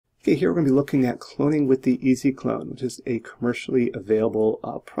Okay, here we're going to be looking at cloning with the EasyClone, which is a commercially available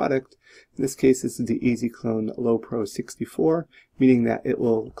product. In this case, this is the EasyClone Low Pro 64, meaning that it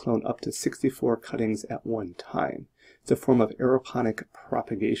will clone up to 64 cuttings at one time. It's a form of aeroponic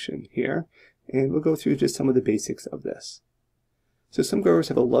propagation here, and we'll go through just some of the basics of this. So some growers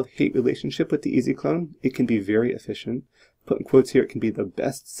have a love-hate relationship with the EasyClone. It can be very efficient. Put in quotes here, it can be the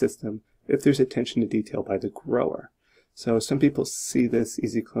best system if there's attention to detail by the grower. So some people see this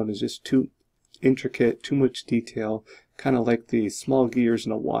EasyClone as just too intricate, too much detail, kind of like the small gears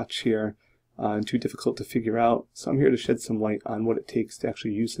in a watch here, and too difficult to figure out. So I'm here to shed some light on what it takes to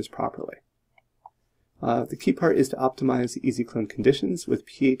actually use this properly. The key part is to optimize the EasyClone conditions, with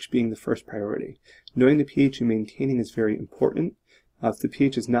pH being the first priority. Knowing the pH you're maintaining is very important. If the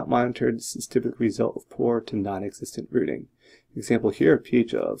pH is not monitored, this is typically a result of poor to non-existent rooting. Example here, a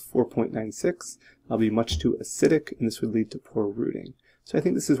pH of 4.96 will be much too acidic, and this would lead to poor rooting. So I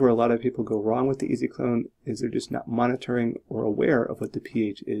think this is where a lot of people go wrong with the EasyClone, is they're just not monitoring or aware of what the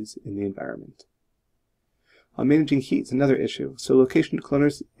pH is in the environment. Managing heat is another issue. So location the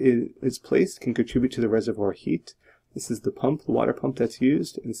cloner is placed can contribute to the reservoir heat. This is the pump, the water pump that's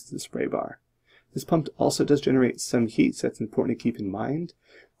used, and this is the spray bar. This pump also does generate some heat, so that's important to keep in mind.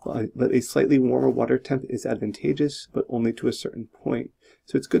 But a slightly warmer water temp is advantageous, but only to a certain point.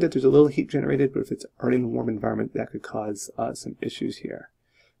 So it's good that there's a little heat generated, but if it's already in a warm environment, that could cause some issues here.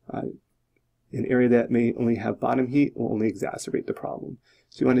 An area that may only have bottom heat will only exacerbate the problem.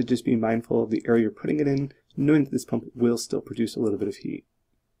 So you want to just be mindful of the area you're putting it in, knowing that this pump will still produce a little bit of heat.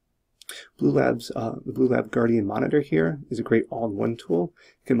 The Blue Lab Guardian monitor here is a great all-in-one tool.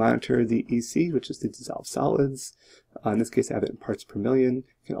 You can monitor the EC, which is the dissolved solids. In this case, I have it in parts per million. You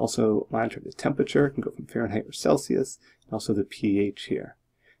can also monitor the temperature. It can go from Fahrenheit or Celsius, and also the pH here.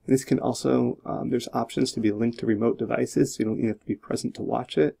 And this can also, there's options to be linked to remote devices, so you don't even have to be present to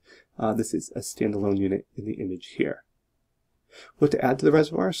watch it. This is a standalone unit in the image here. What to add to the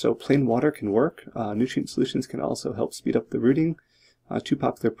reservoir? So plain water can work. Nutrient solutions can also help speed up the rooting. Two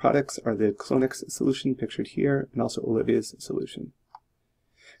popular products are the Clonex solution pictured here, and also Olivia's solution.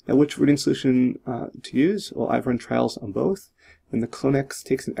 Now, which rooting solution to use? Well, I've run trials on both, and the Clonex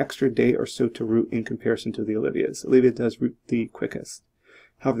takes an extra day or so to root in comparison to the Olivia's. Olivia does root the quickest.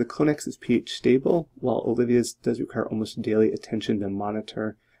 However, the Clonex is pH stable, while Olivia's does require almost daily attention to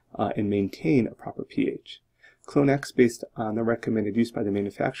monitor and maintain a proper pH. Clonex, based on the recommended use by the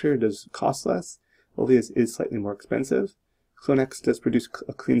manufacturer, does cost less. Olivia's is slightly more expensive. Clonex does produce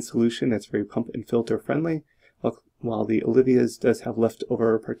a clean solution that's very pump and filter friendly, while the Olivia's does have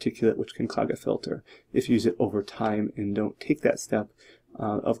leftover particulate which can clog a filter if you use it over time and don't take that step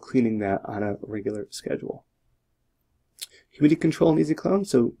of cleaning that on a regular schedule. Humidity control in EasyClone,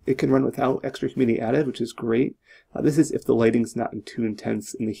 so it can run without extra humidity added, which is great. This is if the lighting's not too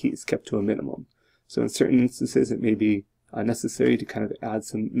intense and the heat is kept to a minimum. So in certain instances it may be necessary to kind of add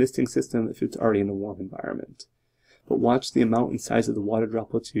some misting system if it's already in a warm environment. But watch the amount and size of the water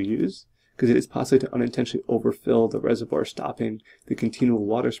droplets you use, because it is possible to unintentionally overfill the reservoir, stopping the continual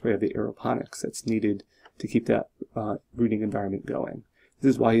water spray of the aeroponics that's needed to keep that rooting environment going.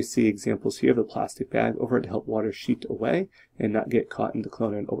 This is why you see examples here of the plastic bag over it to help water sheet away and not get caught in the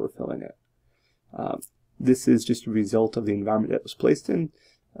cloner and overfilling it. This is just a result of the environment that it was placed in.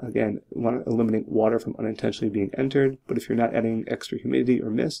 Again, you want to eliminate water from unintentionally being entered, but if you're not adding extra humidity or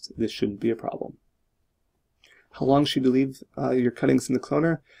mist, this shouldn't be a problem. How long should you leave your cuttings in the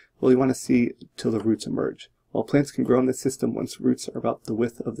cloner? Well, you want to see till the roots emerge. While plants can grow in the system, once roots are about the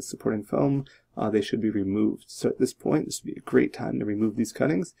width of the supporting foam, they should be removed. So at this point, this would be a great time to remove these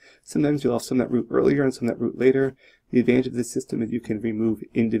cuttings. Sometimes you'll have some that root earlier and some that root later. The advantage of this system is you can remove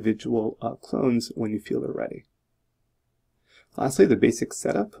individual clones when you feel they're ready. Lastly, the basic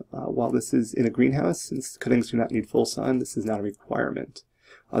setup. While this is in a greenhouse, since cuttings do not need full sun, this is not a requirement.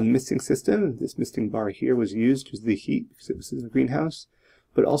 On the misting system, this misting bar here was used to use the heat because it was in a greenhouse.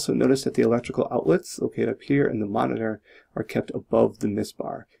 But also notice that the electrical outlets located up here in the monitor are kept above the mist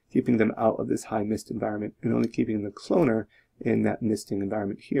bar, keeping them out of this high mist environment and only keeping the cloner in that misting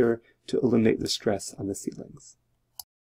environment here to eliminate the stress on the seedlings.